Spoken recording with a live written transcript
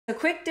A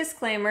quick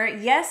disclaimer,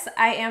 yes,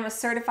 I am a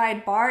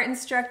certified barre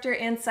instructor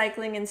and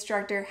cycling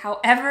instructor.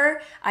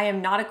 However, I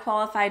am not a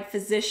qualified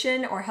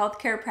physician or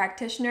healthcare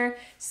practitioner,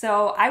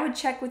 so I would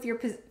check with your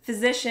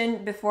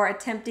physician before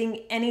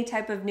attempting any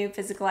type of new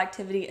physical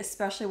activity,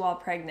 especially while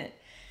pregnant.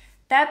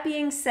 That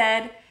being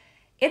said,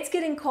 it's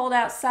getting cold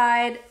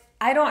outside.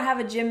 I don't have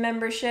a gym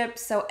membership,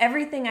 so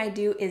everything I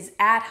do is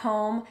at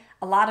home.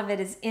 A lot of it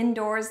is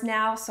indoors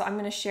now, so I'm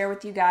going to share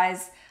with you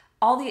guys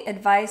all the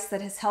advice that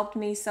has helped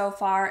me so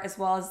far, as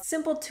well as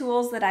simple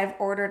tools that I've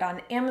ordered on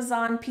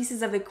Amazon,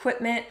 pieces of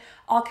equipment,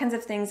 all kinds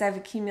of things I've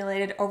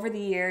accumulated over the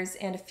years,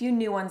 and a few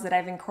new ones that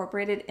I've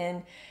incorporated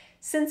in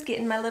since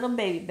getting my little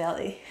baby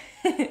belly.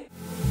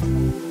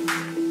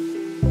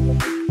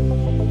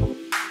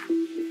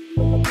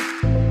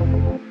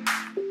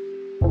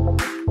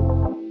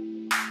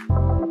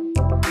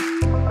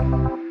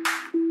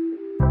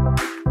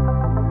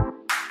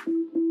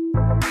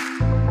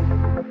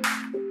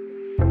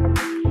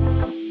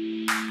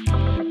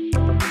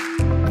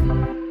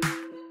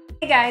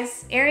 Hey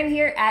guys, Erin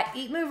here at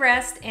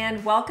EatMoveRest,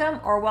 and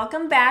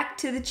welcome back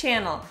to the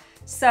channel.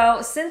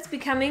 So since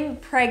becoming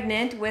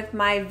pregnant with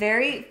my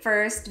very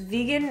first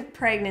vegan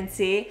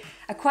pregnancy,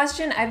 a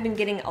question I've been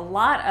getting a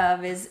lot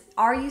of is,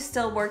 are you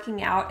still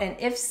working out? And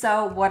if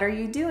so, what are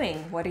you doing?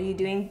 What are you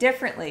doing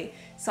differently?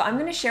 So I'm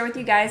gonna share with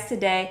you guys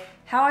today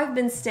how I've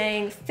been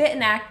staying fit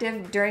and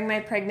active during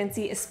my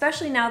pregnancy,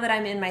 especially now that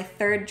I'm in my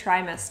third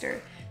trimester.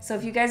 So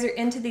if you guys are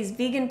into these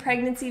vegan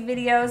pregnancy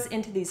videos,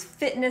 into these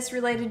fitness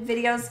related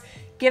videos,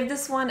 give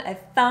this one a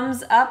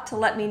thumbs up to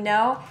let me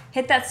know.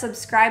 Hit that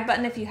subscribe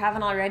button if you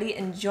haven't already,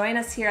 and join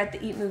us here at the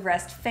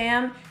EatMoveRest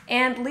fam.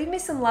 And leave me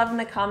some love in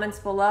the comments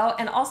below,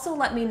 and also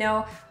let me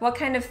know what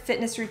kind of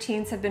fitness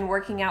routines have been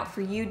working out for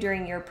you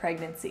during your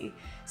pregnancy.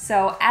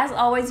 So as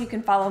always, you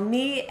can follow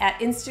me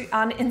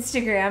on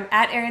Instagram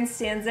at Erin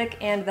Stanzik,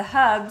 and the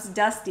hubs,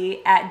 Dusty,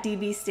 at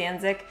DB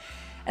Stanzik,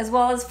 as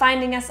well as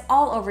finding us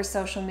all over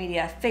social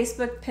media,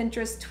 Facebook,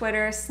 Pinterest,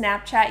 Twitter,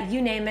 Snapchat,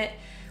 you name it.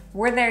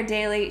 We're there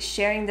daily,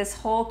 sharing this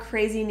whole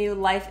crazy new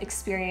life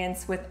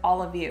experience with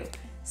all of you.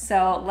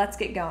 So let's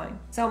get going.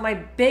 So my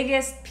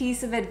biggest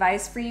piece of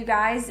advice for you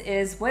guys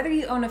is, whether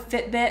you own a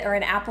Fitbit or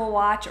an Apple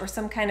Watch or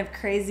some kind of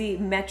crazy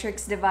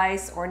metrics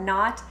device or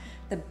not,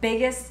 the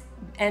biggest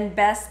and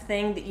best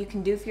thing that you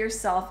can do for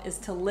yourself is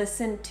to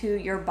listen to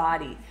your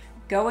body.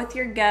 Go with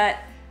your gut,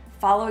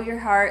 follow your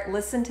heart,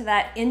 listen to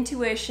that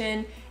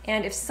intuition,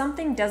 and if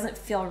something doesn't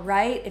feel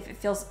right, if it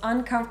feels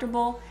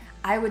uncomfortable,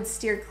 I would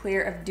steer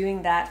clear of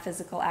doing that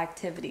physical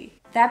activity.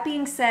 That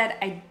being said,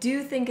 I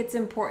do think it's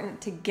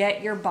important to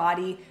get your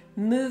body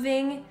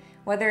moving,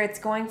 whether it's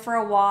going for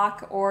a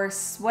walk or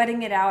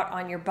sweating it out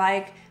on your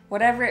bike,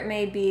 whatever it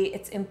may be.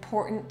 It's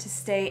important to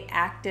stay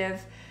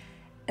active,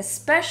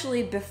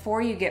 especially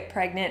before you get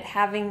pregnant.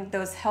 Having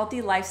those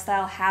healthy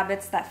lifestyle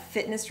habits, that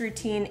fitness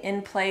routine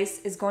in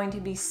place, is going to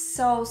be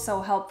so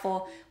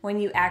helpful when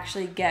you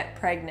actually get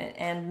pregnant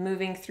and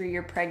moving through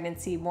your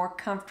pregnancy more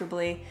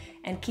comfortably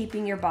and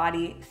keeping your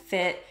body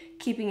fit,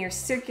 keeping your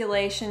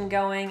circulation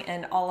going,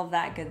 and all of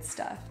that good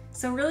stuff.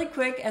 So really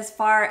quick, as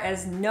far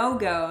as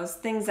no-goes,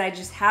 things I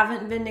just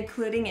haven't been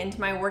including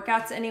into my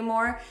workouts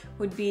anymore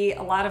would be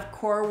a lot of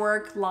core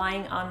work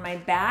lying on my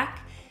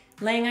back.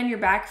 Laying on your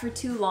back for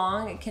too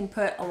long, it can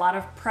put a lot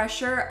of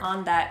pressure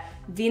on that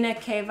vena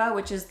cava,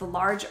 which is the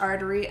large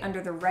artery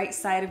under the right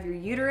side of your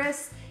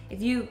uterus.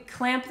 If you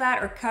clamp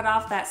that or cut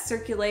off that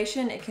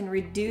circulation, it can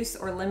reduce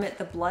or limit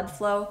the blood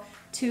flow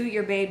to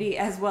your baby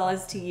as well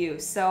as to you.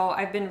 So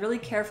I've been really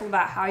careful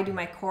about how I do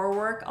my core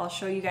work. I'll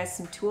show you guys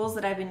some tools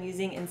that I've been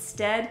using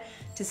instead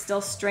to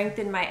still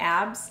strengthen my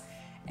abs.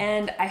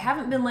 And I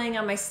haven't been laying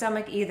on my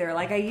stomach either.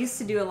 Like, I used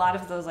to do a lot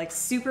of those like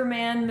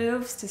Superman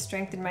moves to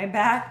strengthen my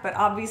back, but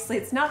obviously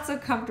it's not so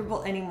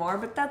comfortable anymore,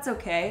 but that's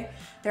okay.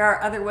 There are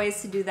other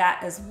ways to do that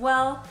as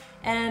well.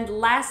 And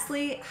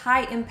lastly,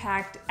 high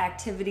impact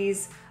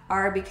activities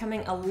are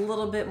becoming a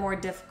little bit more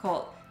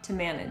difficult to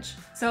manage.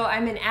 So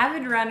I'm an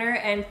avid runner,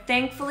 and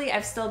thankfully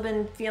I've still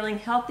been feeling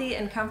healthy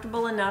and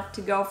comfortable enough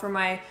to go for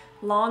my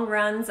long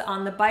runs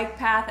on the bike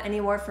path,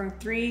 anywhere from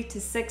 3 to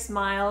 6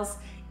 miles,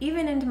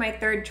 even into my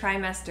third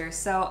trimester.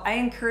 So I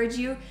encourage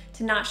you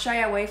to not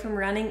shy away from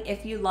running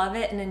if you love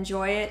it and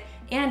enjoy it,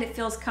 and it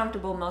feels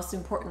comfortable, most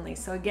importantly.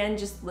 So again,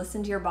 just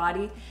listen to your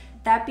body.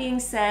 That being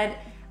said,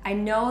 I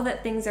know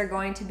that things are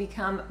going to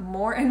become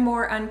more and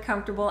more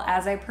uncomfortable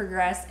as I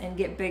progress and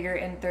get bigger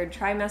in third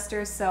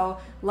trimester, so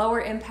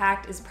lower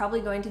impact is probably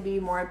going to be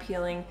more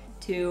appealing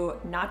to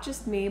not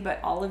just me,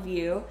 but all of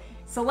you.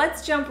 So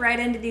let's jump right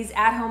into these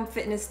at-home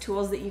fitness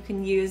tools that you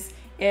can use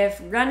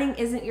if running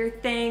isn't your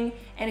thing,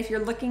 and if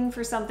you're looking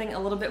for something a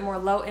little bit more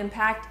low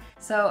impact.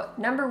 So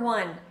number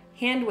one,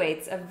 hand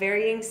weights of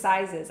varying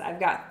sizes. I've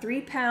got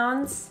 3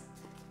 pounds,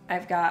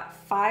 I've got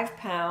 5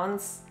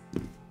 pounds,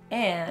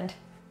 and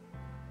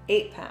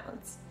 8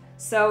 pounds.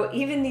 So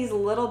even these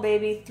little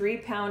baby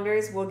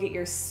 3-pounders will get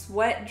your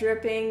sweat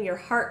dripping, your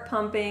heart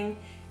pumping,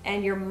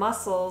 and your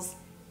muscles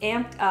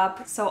amped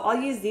up. So I'll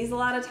use these a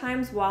lot of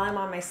times while I'm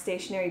on my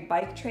stationary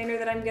bike trainer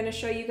that I'm gonna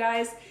show you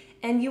guys.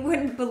 and you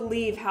wouldn't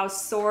believe how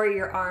sore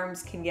your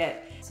arms can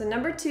get. So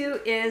number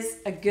 2 is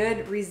a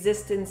good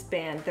resistance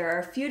band. There are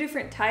a few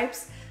different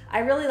types. I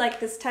really like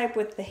this type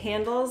with the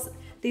handles.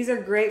 These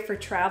are great for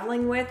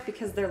traveling with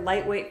because they're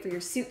lightweight for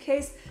your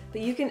suitcase,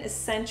 but you can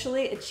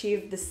essentially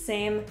achieve the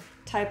same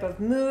type of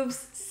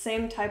moves,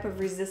 same type of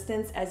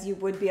resistance as you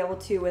would be able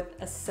to with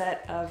a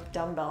set of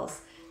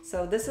dumbbells.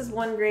 So this is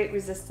one great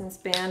resistance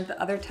band. The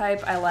other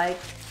type I like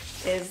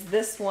is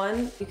this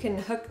one. You can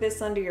hook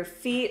this under your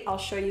feet. I'll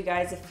show you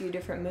guys a few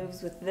different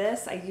moves with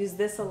this. I use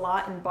this a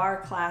lot in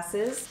barre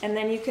classes. And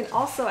then you can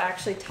also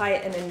actually tie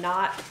it in a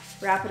knot,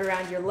 wrap it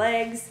around your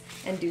legs,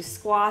 and do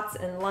squats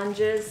and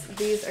lunges.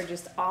 These are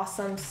just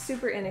awesome,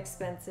 super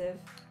inexpensive.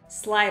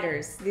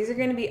 Sliders. These are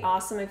going to be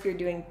awesome if you're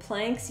doing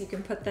planks. You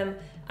can put them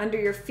under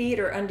your feet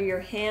or under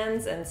your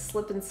hands and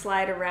slip and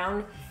slide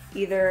around,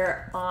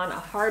 either on a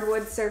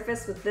hardwood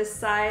surface with this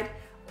side,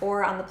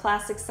 or on the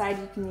plastic side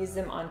you can use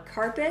them on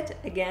carpet.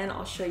 Again,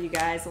 I'll show you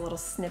guys a little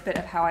snippet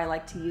of how I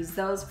like to use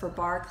those for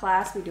barre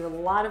class. We do a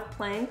lot of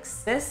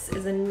planks. This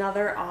is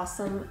another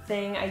awesome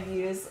thing I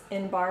use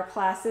in barre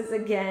classes,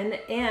 again,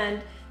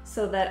 and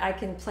so that I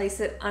can place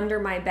it under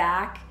my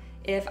back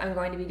if I'm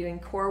going to be doing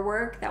core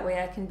work. That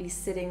way I can be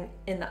sitting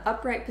in the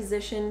upright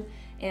position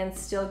and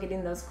still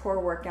getting those core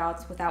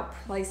workouts without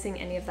placing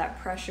any of that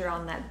pressure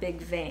on that big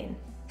vein.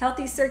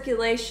 Healthy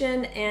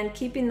circulation and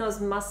keeping those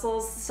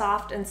muscles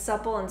soft and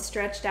supple and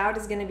stretched out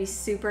is going to be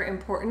super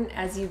important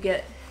as you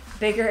get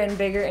bigger and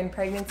bigger in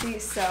pregnancy.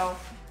 So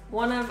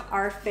one of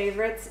our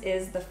favorites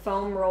is the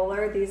foam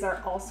roller. These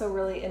are also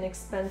really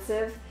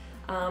inexpensive.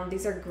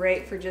 These are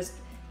great for just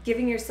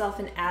giving yourself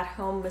an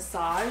at-home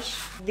massage.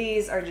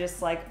 These are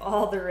just like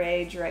all the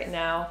rage right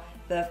now.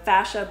 The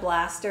fascia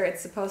blaster,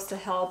 it's supposed to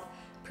help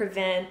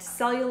prevent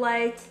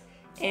cellulite,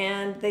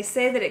 and they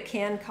say that it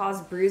can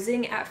cause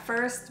bruising at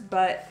first,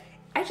 but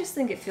I just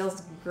think it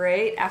feels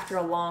great after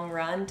a long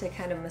run to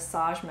kind of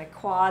massage my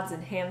quads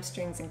and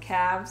hamstrings and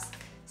calves.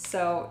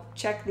 So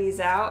check these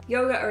out.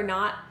 Yoga or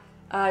not,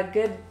 a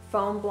good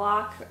foam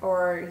block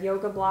or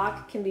yoga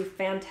block can be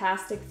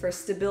fantastic for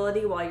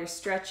stability while you're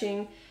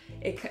stretching.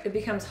 It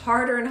becomes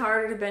harder and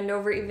harder to bend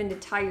over, even to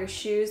tie your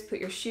shoes, put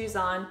your shoes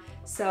on.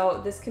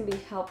 So this can be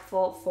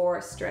helpful for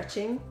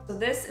stretching. So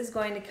this is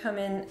going to come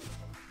in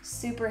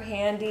super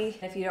handy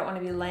if you don't want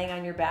to be laying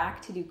on your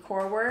back to do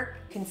core work.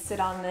 You can sit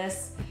on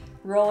this,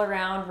 roll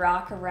around,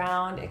 rock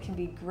around. It can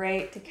be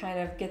great to kind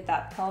of get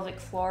that pelvic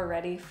floor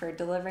ready for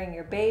delivering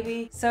your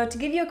baby. So to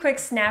give you a quick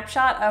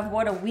snapshot of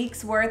what a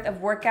week's worth of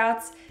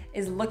workouts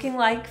is looking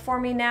like for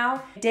me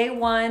now. Day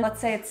 1, let's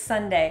say it's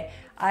Sunday.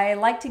 I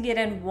like to get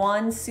in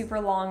one super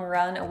long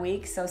run a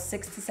week, so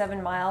 6 to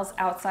 7 miles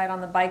outside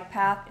on the bike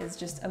path is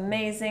just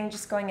amazing,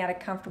 just going at a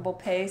comfortable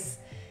pace.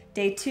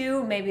 Day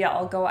 2, maybe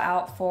I'll go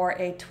out for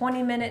a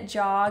 20-minute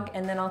jog,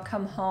 and then I'll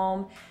come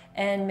home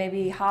and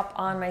maybe hop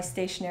on my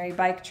stationary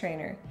bike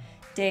trainer.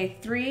 Day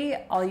 3,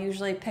 I'll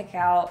usually pick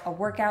out a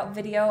workout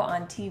video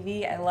on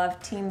TV. I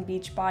love Team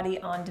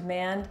Beachbody On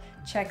Demand.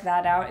 Check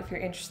that out if you're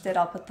interested.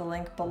 I'll put the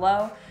link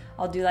below.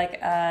 I'll do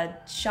like a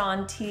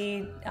Shaun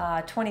T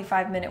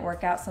 25-minute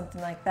workout,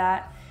 something like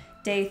that.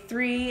 Day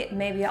 3,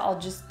 maybe I'll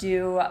just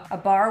do a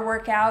barre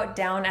workout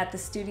down at the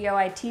studio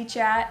I teach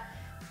at.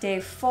 Day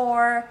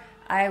 4,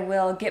 I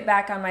will get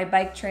back on my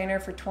bike trainer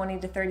for 20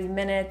 to 30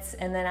 minutes,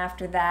 and then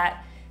after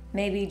that,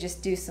 maybe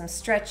just do some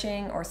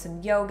stretching or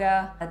some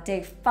yoga.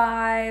 Day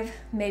 5,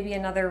 maybe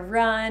another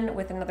run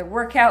with another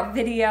workout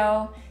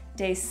video.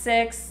 Day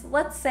 6,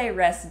 let's say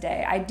rest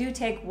day. I do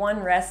take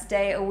one rest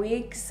day a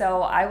week,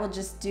 so I will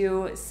just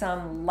do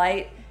some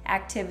light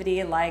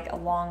activity like a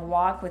long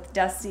walk with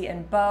Dusty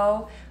and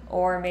Bo,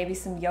 or maybe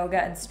some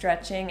yoga and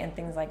stretching and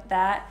things like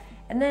that.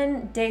 And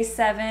then day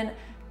 7,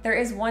 there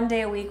is one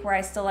day a week where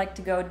I still like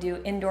to go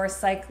do indoor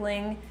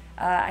cycling.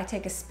 I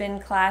take a spin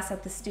class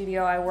at the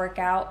studio I work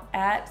out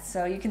at,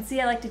 so you can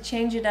see I like to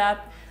change it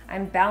up.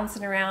 I'm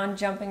bouncing around,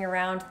 jumping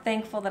around,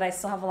 thankful that I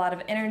still have a lot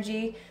of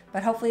energy,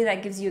 but hopefully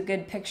that gives you a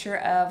good picture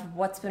of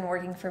what's been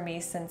working for me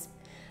since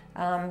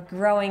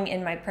growing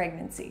in my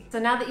pregnancy. So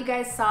now that you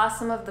guys saw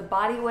some of the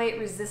body weight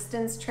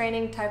resistance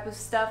training type of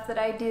stuff that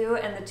I do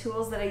and the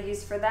tools that I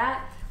use for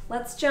that,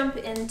 let's jump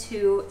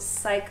into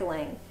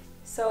cycling.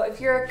 So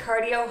if you're a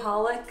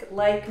cardioholic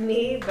like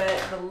me,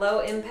 but the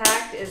low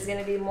impact is going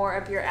to be more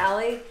up your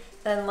alley,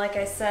 then like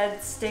I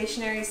said,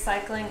 stationary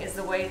cycling is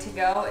the way to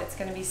go. It's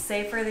going to be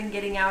safer than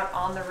getting out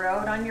on the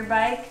road on your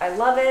bike. I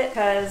love it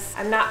because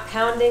I'm not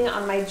pounding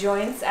on my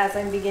joints as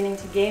I'm beginning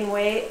to gain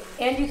weight,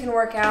 and you can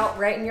work out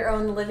right in your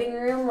own living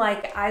room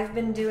like I've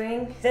been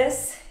doing.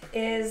 This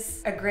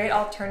is a great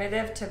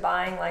alternative to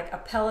buying like a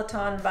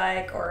Peloton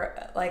bike or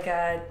like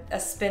a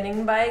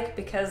spinning bike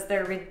because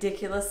they're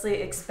ridiculously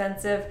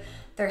expensive.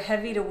 They're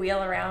heavy to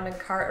wheel around and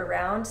cart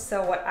around.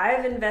 So what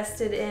I've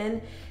invested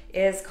in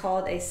is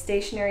called a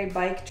stationary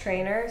bike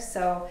trainer.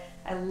 So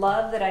I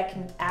love that I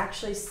can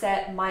actually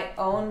set my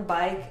own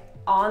bike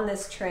on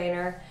this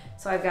trainer.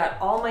 So I've got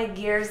all my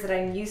gears that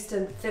I'm used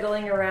to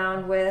fiddling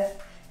around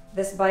with.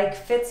 This bike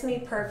fits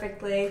me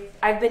perfectly.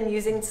 I've been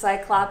using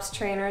Cyclops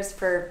trainers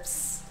for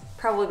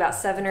probably about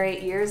 7 or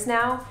 8 years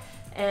now.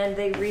 And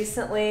they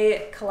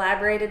recently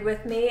collaborated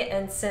with me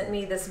and sent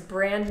me this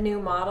brand new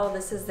model.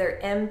 This is their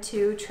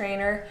M2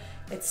 trainer.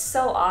 It's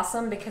so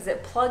awesome because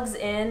it plugs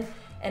in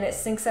and it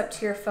syncs up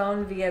to your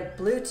phone via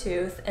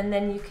Bluetooth, and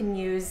then you can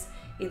use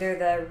either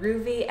the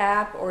Ruvi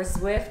app or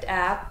Zwift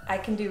app. I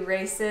can do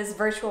races,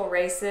 virtual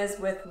races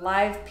with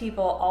live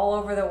people all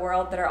over the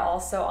world that are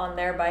also on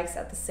their bikes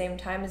at the same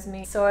time as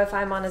me. So if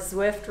I'm on a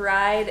Zwift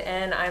ride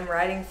and I'm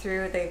riding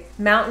through the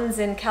mountains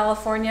in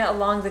California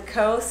along the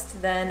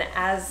coast, then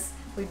as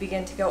we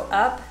begin to go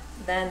up,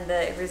 then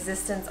the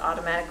resistance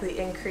automatically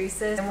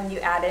increases. And when you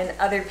add in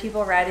other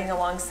people riding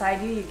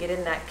alongside you, you get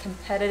in that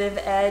competitive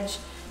edge,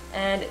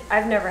 and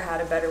I've never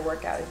had a better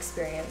workout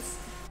experience.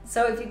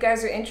 So if you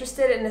guys are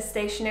interested in a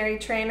stationary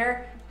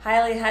trainer,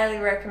 highly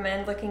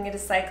recommend looking at a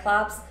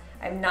Cyclops.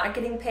 I'm not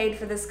getting paid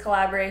for this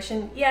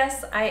collaboration.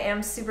 Yes, I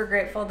am super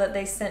grateful that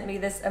they sent me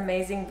this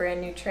amazing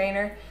brand new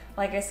trainer.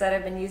 Like I said,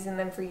 I've been using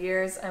them for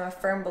years. I'm a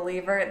firm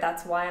believer.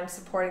 That's why I'm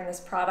supporting this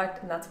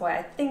product, and that's why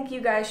I think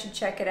you guys should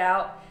check it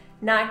out.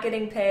 Not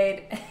getting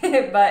paid,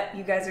 but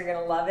you guys are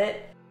gonna love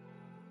it.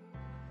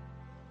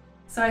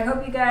 So I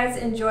hope you guys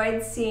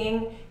enjoyed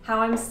seeing how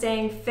I'm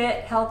staying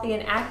fit, healthy,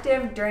 and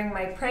active during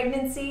my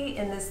pregnancy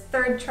in this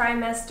 3rd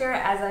trimester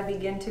as I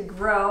begin to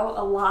grow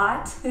a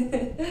lot.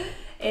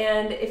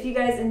 And if you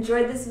guys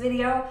enjoyed this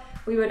video,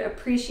 we would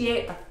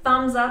appreciate a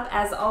thumbs up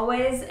as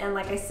always. And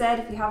like I said,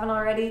 if you haven't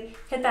already,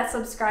 hit that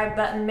subscribe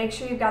button. Make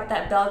sure you've got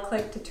that bell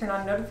clicked to turn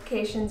on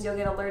notifications. You'll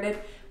get alerted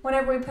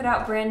whenever we put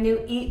out brand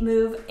new Eat,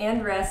 Move,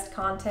 and Rest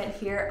content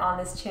here on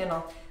this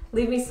channel.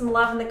 Leave me some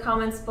love in the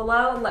comments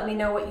below. Let me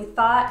know what you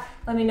thought.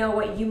 Let me know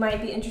what you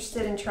might be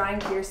interested in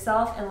trying for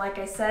yourself. And like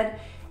I said,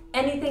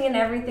 anything and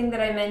everything that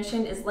I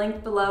mentioned is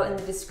linked below in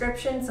the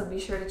description, so be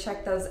sure to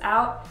check those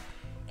out.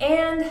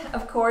 And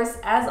of course,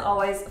 as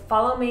always,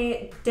 follow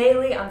me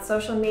daily on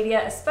social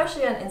media,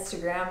 especially on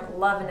Instagram,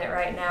 loving it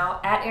right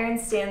now, at Erin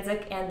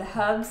Stanzik, and the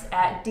hubs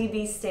at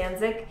DB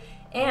Stanzik.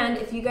 And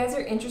if you guys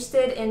are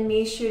interested in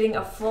me shooting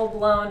a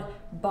full-blown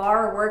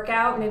bar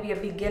workout, maybe a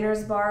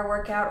beginner's bar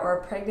workout or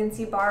a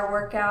pregnancy bar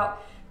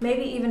workout,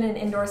 maybe even an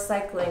indoor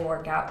cycling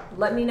workout,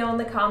 let me know in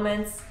the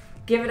comments,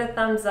 give it a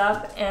thumbs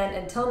up, and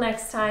until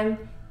next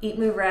time, eat,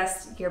 move,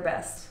 rest your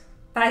best.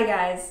 Bye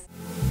guys.